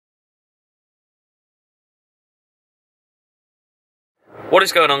What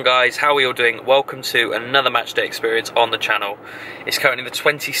is going on, guys? How are we all doing? Welcome to another matchday experience on the channel. It's currently the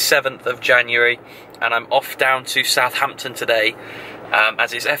 27th of January and I'm off down to Southampton today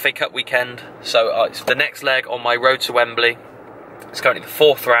as it's FA Cup weekend. So it's the next leg on my road to Wembley. It's currently the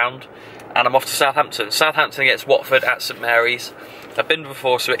 4th round and I'm off to Southampton. Southampton against Watford at St Mary's. I've been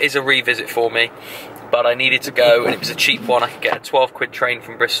before, so it is a revisit for me, but I needed to go and it was a cheap one. I could get a 12 quid train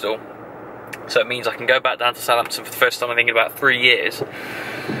from Bristol. So it means I can go back down to Southampton for the first time I think in about 3 years.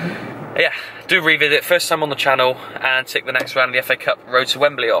 Yeah, do revisit, first time on the channel, and take the next round of the FA Cup road to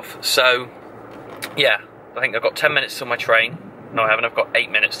Wembley off. So, yeah, I think I've got 10 minutes till my train. No, I haven't, I've got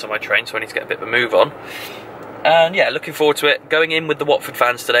 8 minutes till my train, so I need to get a bit of a move on. And yeah, looking forward to it. Going in with the Watford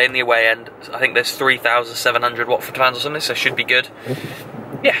fans today in the away end. I think there's 3,700 Watford fans or something, so should be good.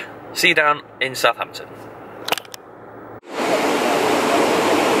 Yeah, see you down in Southampton.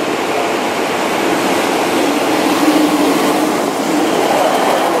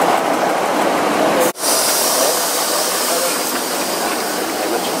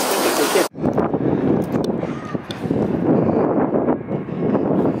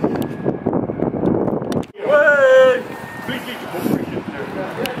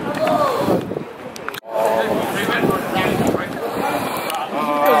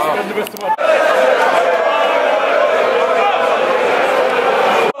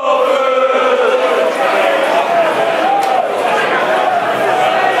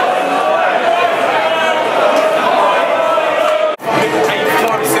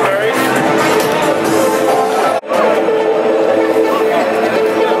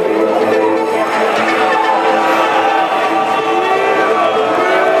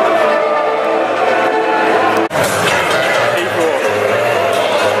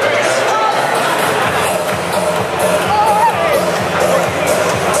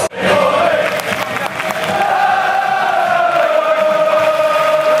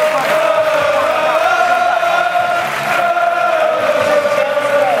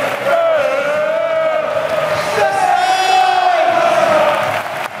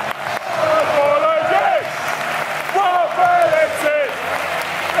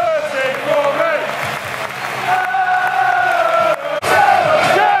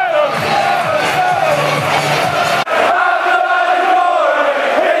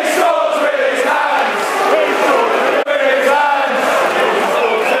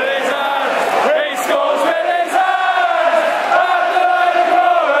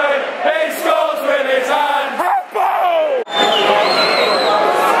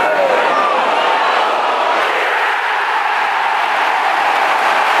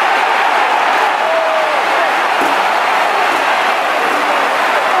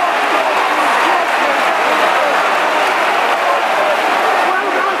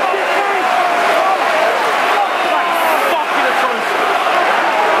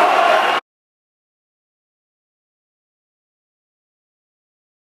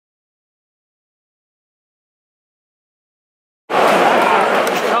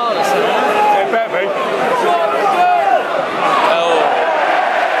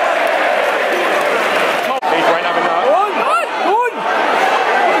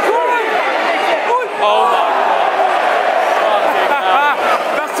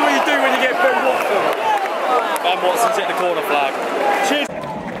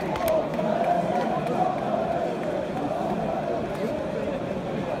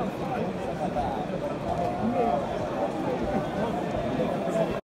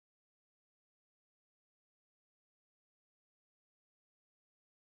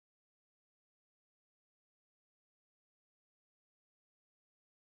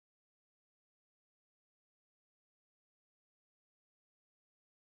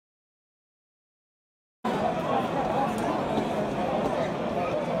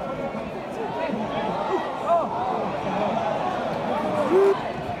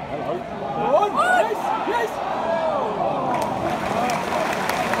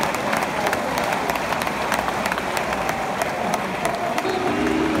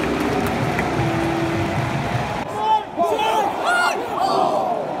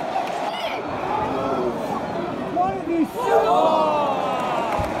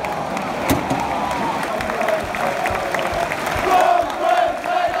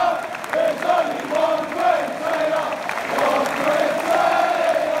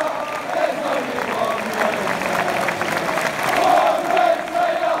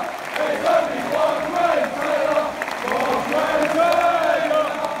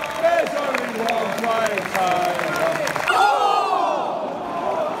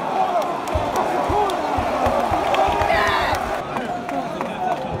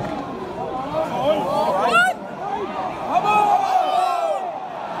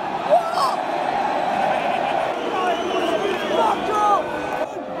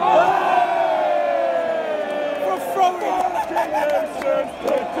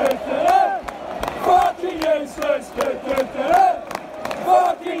 Fucking useless!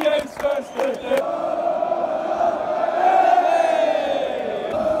 Fucking useless!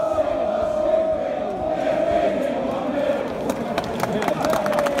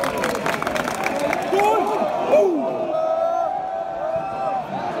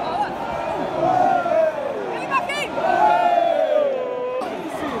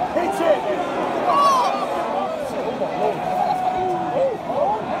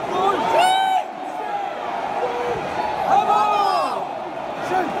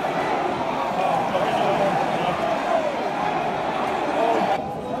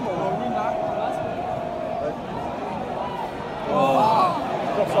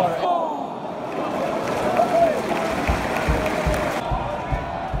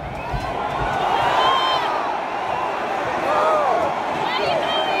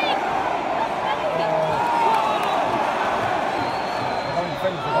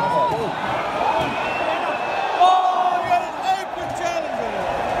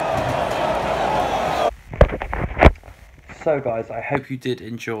 So guys, I hope you did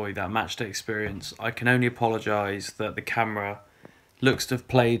enjoy that matchday experience. I can only apologise that the camera looks to have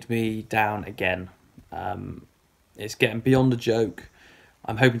played me down again. It's getting beyond a joke.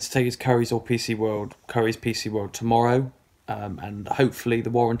 I'm hoping to take it to Curry's PC World tomorrow, and hopefully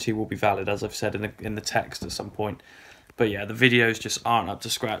the warranty will be valid, as I've said in the text at some point. But yeah, the videos just aren't up to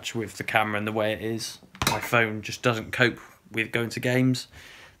scratch with the camera and the way it is. My phone just doesn't cope with going to games.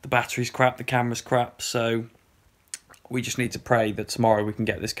 The battery's crap, the camera's crap, so we just need to pray that tomorrow we can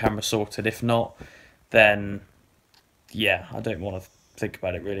get this camera sorted. If not, then yeah, I don't want to think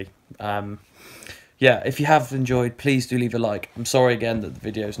about it really. Yeah, if you have enjoyed, please do leave a like. I'm sorry again that the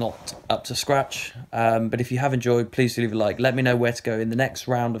video is not up to scratch, but if you have enjoyed, please do leave a like. Let me know where to go in the next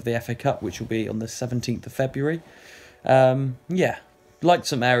round of the FA Cup, which will be on the 17th of February. Yeah, liked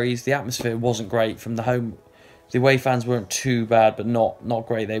St Mary's. The atmosphere wasn't great from the home. The away fans weren't too bad, but not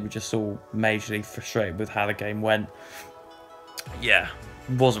great. They were just all majorly frustrated with how the game went. Yeah,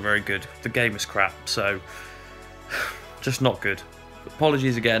 wasn't very good. The game was crap, so just not good.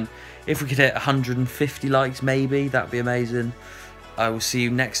 Apologies again. If we could hit 150 likes, maybe, that'd be amazing. I will see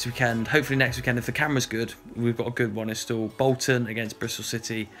you next weekend. Hopefully next weekend, if the camera's good. We've got a good one installed. Bolton against Bristol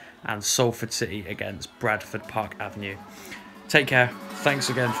City and Salford City against Bradford Park Avenue. Take care. Thanks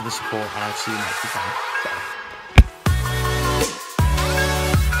again for the support, and I'll see you next weekend. Bye.